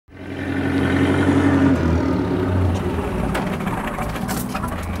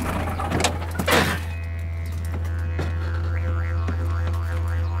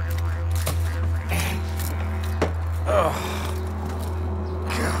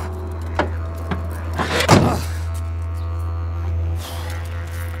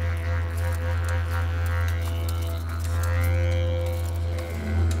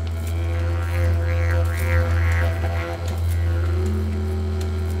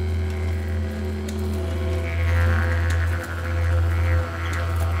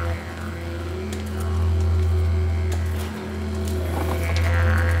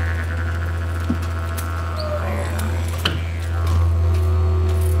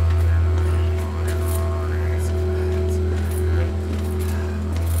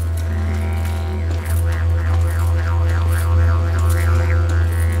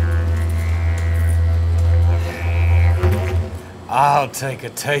take a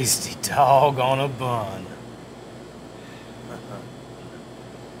tasty dog on a bun.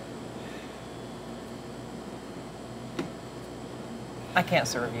 I can't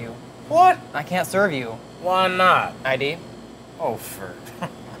serve you. What? I can't serve you. Why not? ID? Oh,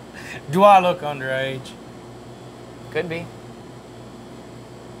 do I look underage? Could be.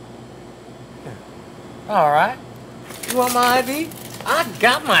 All right. You want my ID? I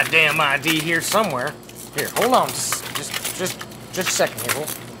got my damn ID here somewhere. Here, hold on, just a second here.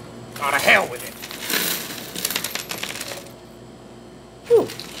 Oh, to hell with it. Whew.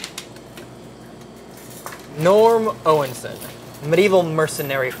 Norm Owensen, medieval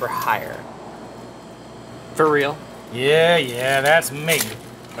mercenary for hire. For real? Yeah, that's me.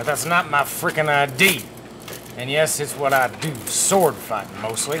 But that's not my frickin' ID. And yes, it's what I do, sword fighting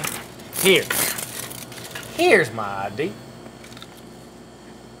mostly. Here's my ID.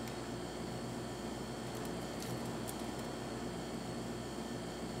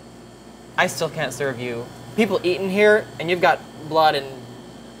 I still can't serve you. People eat in here, and you've got blood and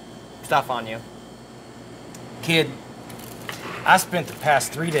stuff on you. Kid, I spent the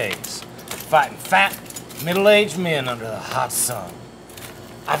past 3 days fighting fat, middle-aged men under the hot sun.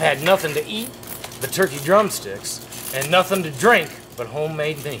 I've had nothing to eat but turkey drumsticks and nothing to drink but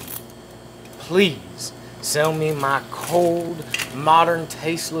homemade meat. Please sell me my cold, modern,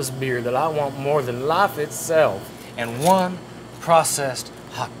 tasteless beer that I want more than life itself and one processed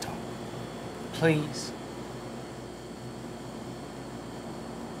hot dog. Please.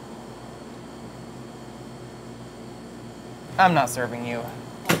 I'm not serving you.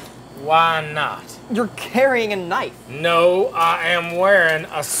 Why not? You're carrying a knife. No, I am wearing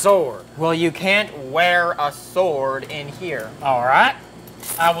a sword. Well, you can't wear a sword in here. All right,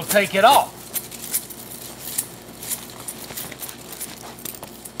 I will take it off.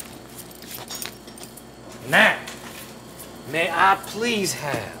 Now, may I please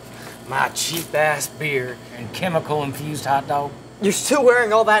have my cheap-ass beer and chemical-infused hot dog? You're still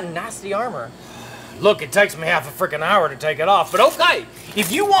wearing all that nasty armor. Look, it takes me half a frickin' hour to take it off, but okay.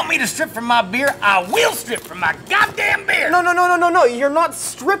 If you want me to strip from my beer, I will strip from my goddamn beer. No. You're not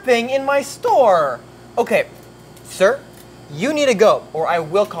stripping in my store. Okay, sir, you need to go, or I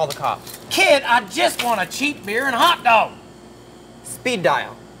will call the cops. Kid, I just want a cheap beer and hot dog. Speed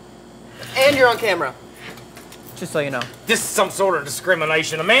dial. And you're on camera. Just so you know. This is some sort of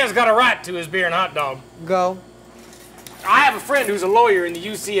discrimination. A man's got a right to his beer and hot dog. Go. I have a friend who's a lawyer in the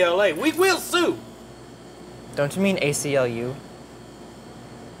UCLA. We will sue. Don't you mean ACLU?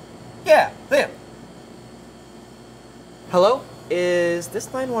 Yeah, them. Hello? Is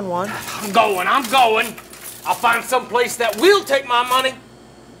this 911? I'm going. I'll find some place that will take my money.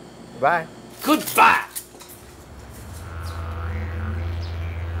 Bye. Goodbye.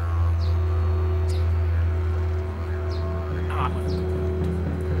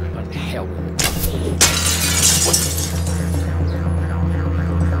 What the hell?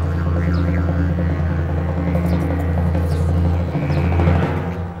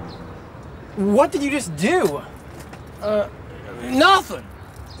 What did you just do? Nothing.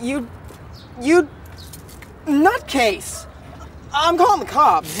 You nutcase. I'm calling the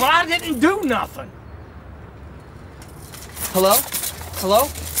cops. But I didn't do nothing. Hello?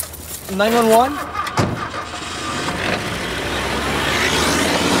 911?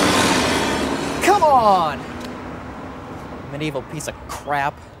 Come on! Medieval piece of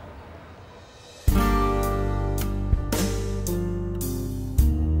crap.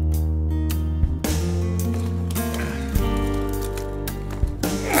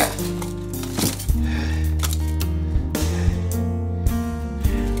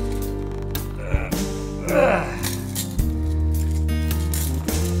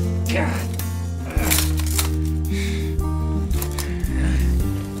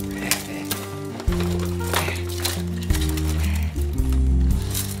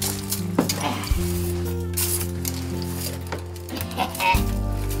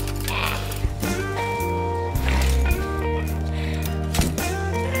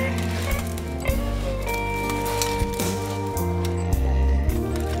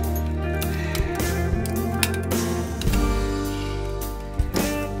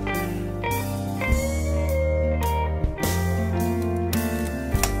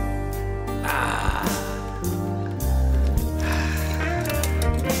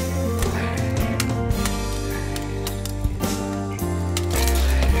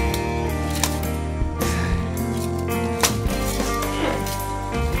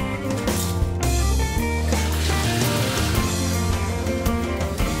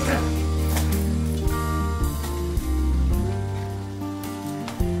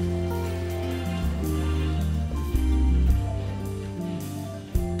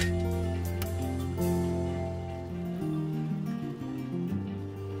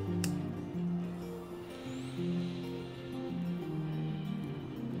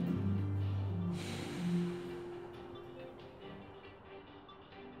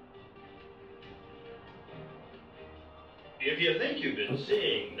 If you think you've been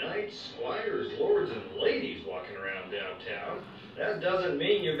seeing knights, squires, lords, and ladies walking around downtown, that doesn't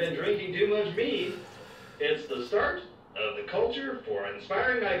mean you've been drinking too much mead. It's the start of the Culture for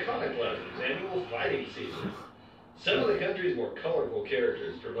Inspiring Iconoclasm's annual fighting season. Some of the country's more colorful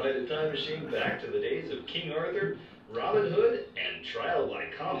characters provide a time machine back to the days of King Arthur, Robin Hood, and trial by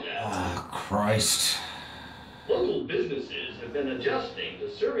combat. Oh, Christ. Local businesses have been adjusting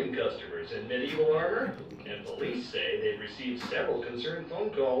to serving customers in medieval armor, and police say they've received several concerned phone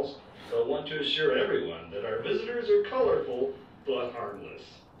calls but want to assure everyone that our visitors are colorful but harmless.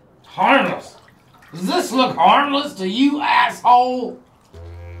 Harmless? Does this look harmless to you, asshole?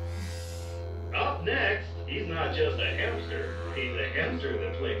 Up next, he's not just a hamster, he's a hamster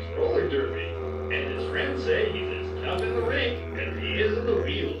that plays roller derby, and his friends say he's as tough in the ring as he is in the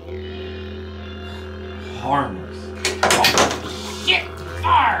wheel. Harmless. Oh, shit!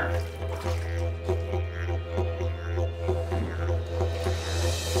 Fire!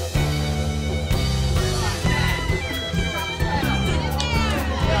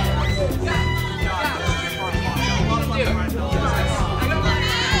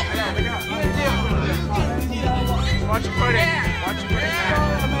 Watch your footing. Watch your footing.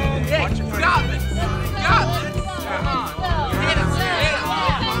 Yeah. Watch your footing. Got it. Got it. Come on. Hit him. Hit him.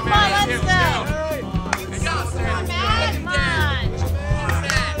 Come on, let's go. Come on, man. Come on.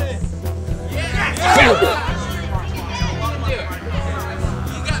 Yeah.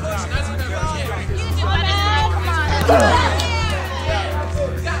 You got this. That's a good one.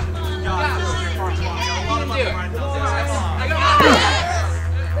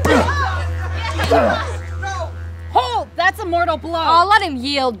 Come on. Hold! That's a mortal blow. Oh, let him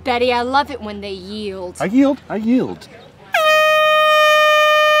yield, Betty. I love it when they yield. I yield. I yield.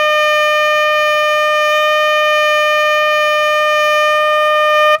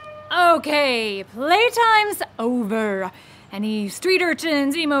 Okay, playtime's over. Any street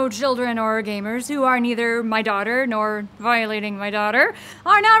urchins, emo children, or gamers who are neither my daughter nor violating my daughter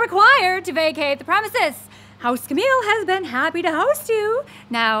are now required to vacate the premises. House Camille has been happy to host you.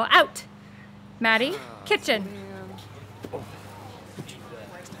 Now out. Maddie, kitchen.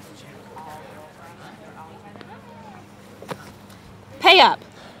 Pay up.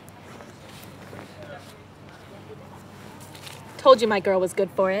 Told you my girl was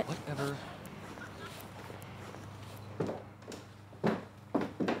good for it. Whatever.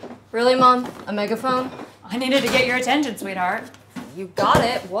 Really, Mom? A megaphone? I needed to get your attention, sweetheart. You got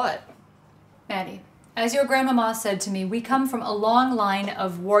it. What? Maddie, as your grandmama said to me, we come from a long line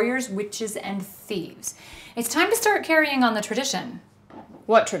of warriors, witches, and thieves. It's time to start carrying on the tradition.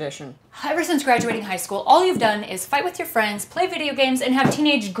 What tradition? Ever since graduating high school, all you've done is fight with your friends, play video games, and have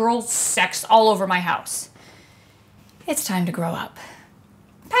teenage girl sex all over my house. It's time to grow up.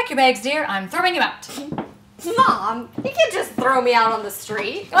 Pack your bags, dear. I'm throwing you out. Mom, you can't just throw me out on the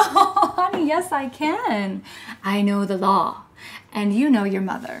street. Oh, honey, yes, I can. I know the law, and you know your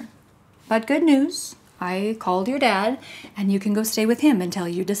mother. But good news, I called your dad, and you can go stay with him until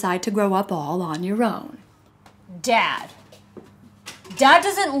you decide to grow up all on your own. Dad. Dad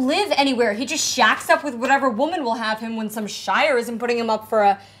doesn't live anywhere. He just shacks up with whatever woman will have him when some shire isn't putting him up for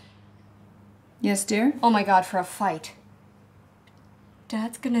a... Yes, dear? Oh my God, for a fight.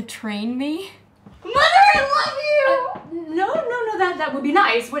 Dad's gonna train me? Mother, I love you! No, that would be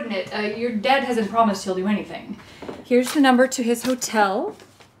nice, wouldn't it? Your dad hasn't promised he'll do anything. Here's the number to his hotel.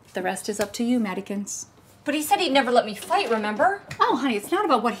 The rest is up to you, Maddykins. But he said he'd never let me fight, remember? Oh, honey, it's not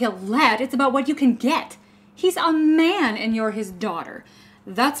about what he'll let, it's about what you can get. He's a man and you're his daughter.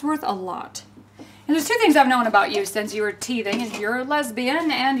 That's worth a lot. And there's two things I've known about you since you were teething, and you're a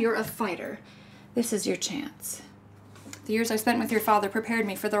lesbian and you're a fighter. This is your chance. The years I spent with your father prepared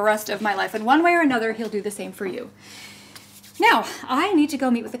me for the rest of my life, and one way or another, he'll do the same for you. Now, I need to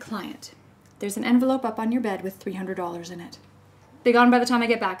go meet with a client. There's an envelope up on your bed with $300 in it. Be gone by the time I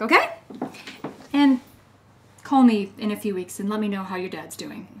get back, okay? And call me in a few weeks and let me know how your dad's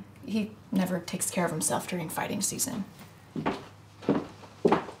doing. He never takes care of himself during fighting season.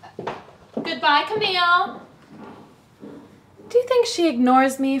 Goodbye, Camille. Do you think she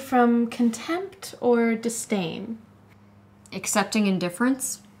ignores me from contempt or disdain? Accepting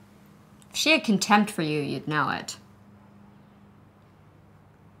indifference? If she had contempt for you, you'd know it.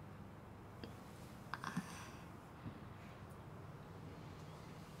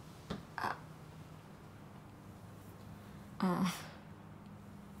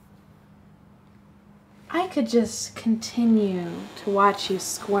 I could just continue to watch you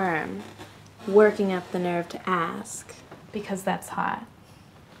squirm, working up the nerve to ask, because that's hot.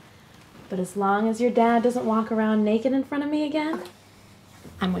 But as long as your dad doesn't walk around naked in front of me again,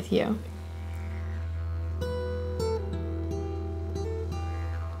 I'm with you.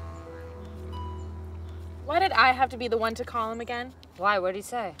 did I have to be the one to call him again? Why? What'd he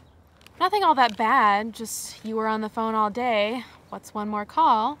say? Nothing all that bad, just you were on the phone all day. What's one more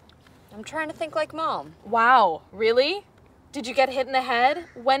call? I'm trying to think like Mom. Wow, really? Did you get hit in the head?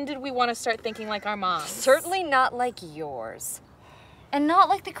 When did we want to start thinking like our moms? Certainly not like yours. And not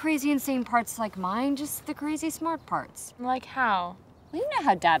like the crazy insane parts like mine, just the crazy smart parts. Like how? Well, you know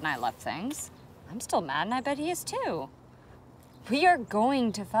how Dad and I left things. I'm still mad and I bet he is too. We are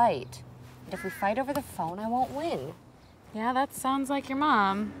going to fight. And if we fight over the phone, I won't win. Yeah, that sounds like your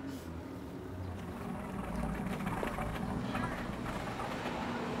mom.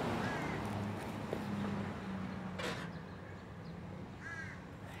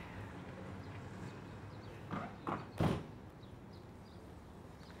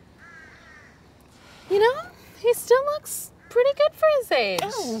 You know, he still looks pretty good for his age.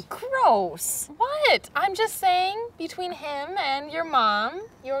 Oh, gross. What? I'm just saying, between him and your mom,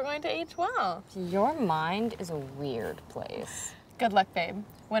 you're going to age well. Your mind is a weird place. Good luck, babe.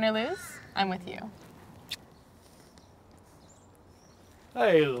 Win or lose, I'm with you.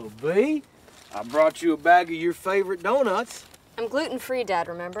 Hey, little B. I brought you a bag of your favorite donuts. I'm gluten-free, Dad,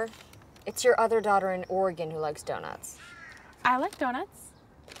 remember? It's your other daughter in Oregon who likes donuts. I like donuts.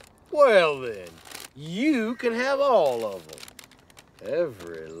 Well then, you can have all of them.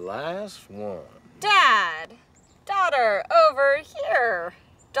 Every last one. Dad! Daughter, over here.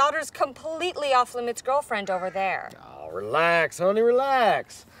 Daughter's completely off-limits girlfriend over there. Oh, relax, honey,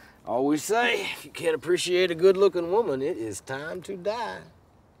 relax. Always say, if you can't appreciate a good-looking woman, it is time to die.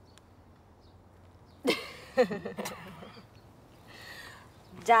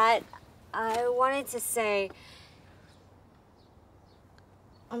 Dad, I wanted to say,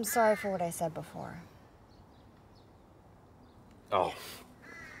 I'm sorry for what I said before. Oh.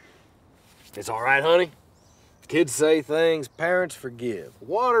 It's all right, honey. Kids say things, parents forgive.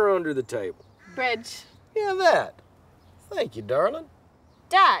 Water under the table. Bridge. Yeah, that. Thank you, darling.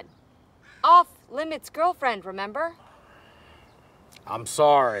 Dad, off-limits girlfriend, remember? I'm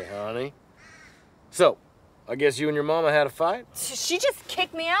sorry, honey. So, I guess you and your mama had a fight? She just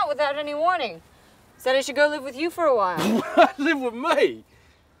kicked me out without any warning. Said I should go live with you for a while. Live with me?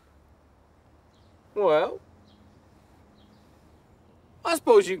 Well, I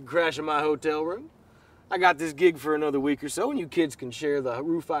suppose you can crash in my hotel room. I got this gig for another week or so, and you kids can share the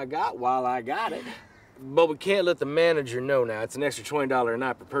roof I got while I got it. But we can't let the manager know now. It's an extra $20 a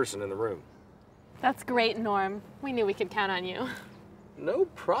night per person in the room. That's great, Norm. We knew we could count on you. No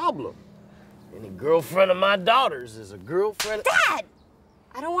problem. Any girlfriend of my daughter's is a girlfriend. Dad!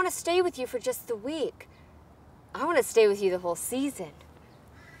 I don't want to stay with you for just the week. I want to stay with you the whole season.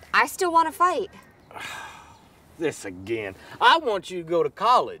 I still want to fight. This again. I want you to go to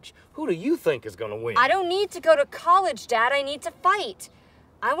college. Who do you think is gonna win? I don't need to go to college, Dad. I need to fight.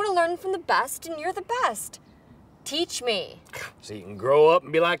 I want to learn from the best, and you're the best. Teach me. So you can grow up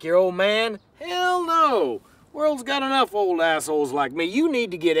and be like your old man? Hell no. World's got enough old assholes like me. You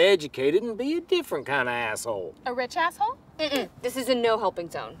need to get educated and be a different kind of asshole. A rich asshole? Mm-mm. This is a no helping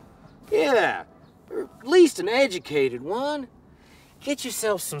zone. Yeah, or at least an educated one. Get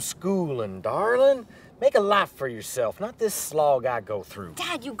yourself some schooling, darling. Make a life for yourself, not this slog I go through.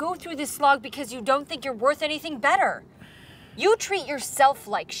 Dad, you go through this slog because you don't think you're worth anything better. You treat yourself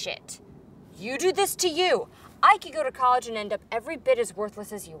like shit. You do this to you. I could go to college and end up every bit as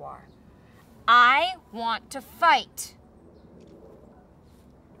worthless as you are. I want to fight.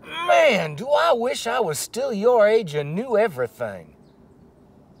 Man, do I wish I was still your age and knew everything.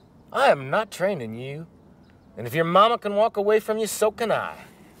 I am not training you. And if your mama can walk away from you, so can I.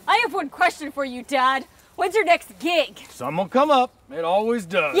 I have one question for you, Dad. When's your next gig? Some will come up. It always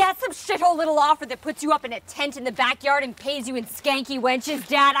does. Yeah, some shithole little offer that puts you up in a tent in the backyard and pays you in skanky wenches.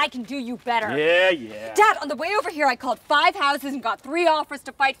 Dad, I can do you better. Yeah. Dad, on the way over here, I called 5 houses and got 3 offers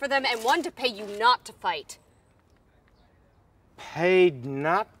to fight for them and 1 to pay you not to fight. Paid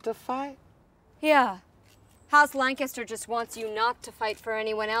not to fight? Yeah. House Lancaster just wants you not to fight for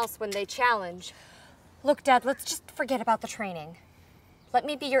anyone else when they challenge. Look, Dad, let's just forget about the training. Let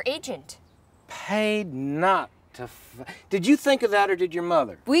me be your agent. Paid not to fight. Did you think of that, or did your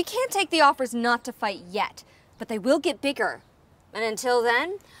mother? We can't take the offers not to fight yet, but they will get bigger. And until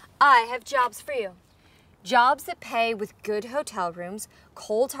then, I have jobs for you. Jobs that pay with good hotel rooms,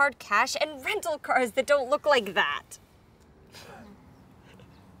 cold hard cash, and rental cars that don't look like that.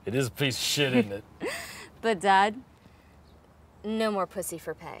 It is a piece of shit, isn't it? But Dad, no more pussy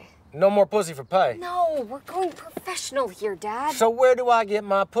for pay. No more pussy for pay. No, we're going professional here, Dad. So where do I get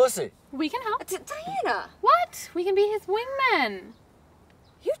my pussy? We can help. Diana! What? We can be his wingmen.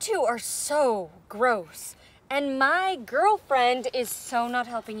 You two are so gross. And my girlfriend is so not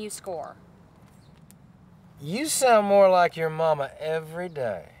helping you score. You sound more like your mama every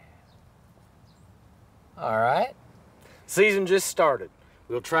day. All right. Season just started.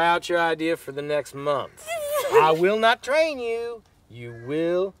 We'll try out your idea for the next month. I will not train you. You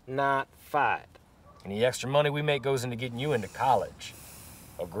will not fight. Any extra money we make goes into getting you into college.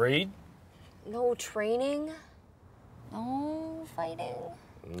 Agreed? No training? No fighting?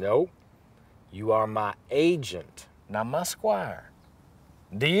 Nope. You are my agent, not my squire.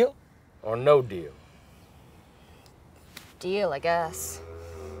 Deal or no deal? Deal, I guess.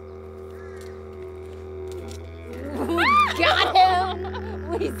 We got him!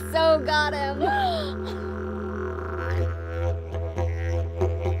 We so got him!